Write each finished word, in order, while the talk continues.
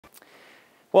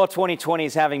Well, 2020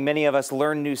 is having many of us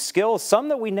learn new skills, some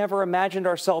that we never imagined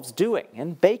ourselves doing,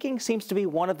 and baking seems to be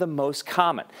one of the most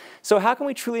common. So how can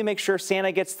we truly make sure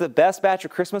Santa gets the best batch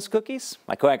of Christmas cookies?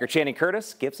 My co-anchor Channing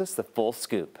Curtis gives us the full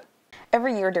scoop.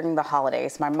 Every year during the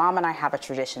holidays, my mom and I have a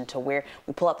tradition to where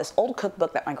we pull out this old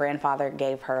cookbook that my grandfather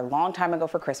gave her a long time ago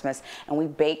for Christmas, and we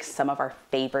bake some of our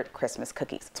favorite Christmas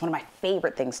cookies. It's one of my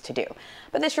favorite things to do.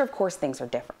 But this year, of course, things are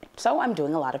different. So I'm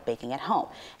doing a lot of baking at home.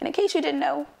 And in case you didn't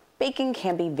know, baking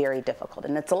can be very difficult,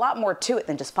 and it's a lot more to it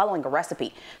than just following a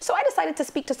recipe. So I decided to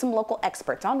speak to some local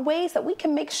experts on ways that we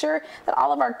can make sure that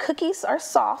all of our cookies are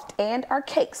soft and our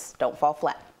cakes don't fall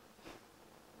flat.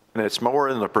 And it's more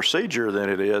in the procedure than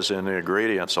it is in the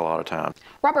ingredients a lot of times.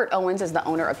 Robert Owens is the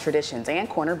owner of Traditions and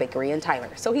Corner Bakery in Tyler,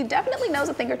 so he definitely knows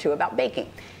a thing or two about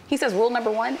baking. He says rule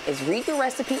number one is read your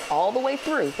recipe all the way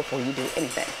through before you do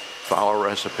anything. Follow a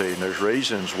recipe, and there's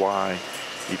reasons why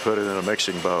you put it in a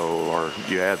mixing bowl, or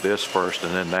you add this first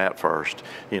and then that first.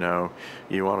 You know,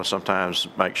 you want to sometimes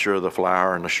make sure the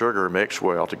flour and the sugar mix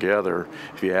well together.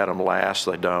 If you add them last,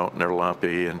 they don't, and they're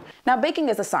lumpy. And now, baking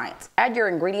is a science. Add your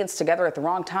ingredients together at the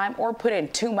wrong time or put in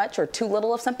too much or too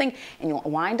little of something, and you'll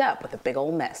wind up with a big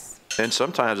old mess. And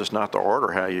sometimes it's not the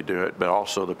order how you do it, but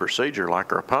also the procedure,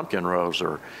 like our pumpkin rolls,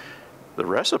 or the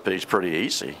recipe's pretty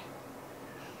easy.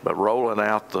 But rolling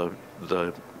out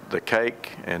the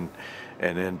cake and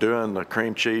then doing the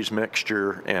cream cheese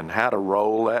mixture and how to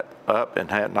roll that up and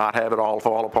not have it all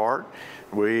fall apart,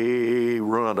 we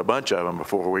ruined a bunch of them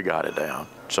before we got it down.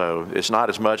 So it's not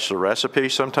as much the recipe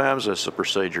sometimes as the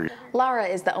procedure. Laura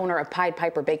is the owner of Pied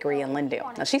Piper Bakery in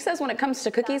Lindale. Now she says when it comes to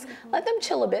cookies, let them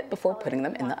chill a bit before putting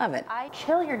them in the oven.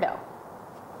 Chill your dough.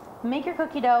 Make your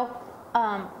cookie dough,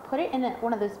 put it in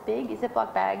one of those big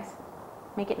Ziploc bags,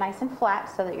 make it nice and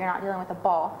flat so that you're not dealing with a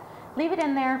ball. Leave it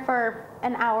in there for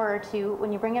an hour or two.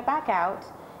 When you bring it back out,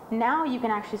 now you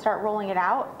can actually start rolling it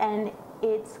out, and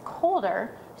it's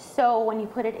colder, so when you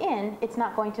put it in, it's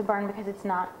not going to burn because it's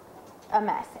not a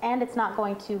mess, and it's not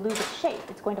going to lose its shape.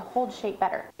 It's going to hold shape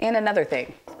better. And another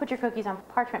thing, put your cookies on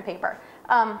parchment paper.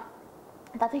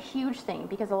 That's a huge thing,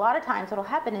 because a lot of times what'll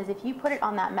happen is if you put it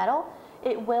on that metal,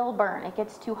 it will burn. It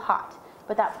gets too hot.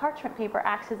 But that parchment paper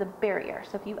acts as a barrier.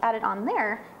 So if you add it on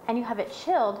there and you have it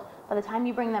chilled, by the time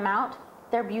you bring them out,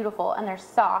 they're beautiful and they're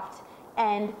soft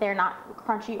and they're not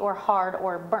crunchy or hard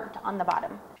or burnt on the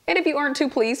bottom. And if you aren't too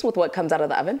pleased with what comes out of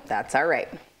the oven, that's all right.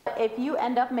 If you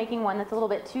end up making one that's a little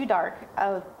bit too dark,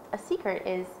 a secret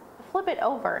is flip it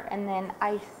over and then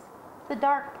ice the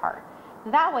dark part.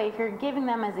 That way, if you're giving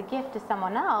them as a gift to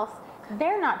someone else,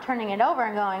 they're not turning it over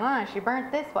and going, oh, she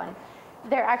burnt this one.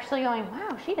 They're actually going,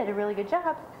 wow, she did a really good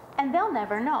job. And they'll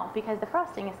never know because the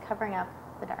frosting is covering up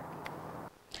the dark.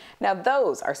 Now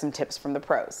those are some tips from the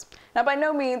pros. Now by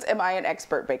no means am I an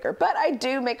expert baker, but I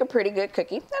do make a pretty good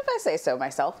cookie, if I say so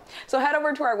myself. So head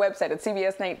over to our website at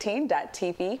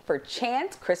cbs19.tv for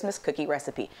Chan's Christmas cookie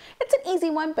recipe. It's an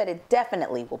easy one, but it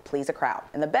definitely will please a crowd.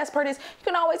 And the best part is you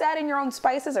can always add in your own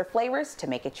spices or flavors to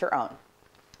make it your own.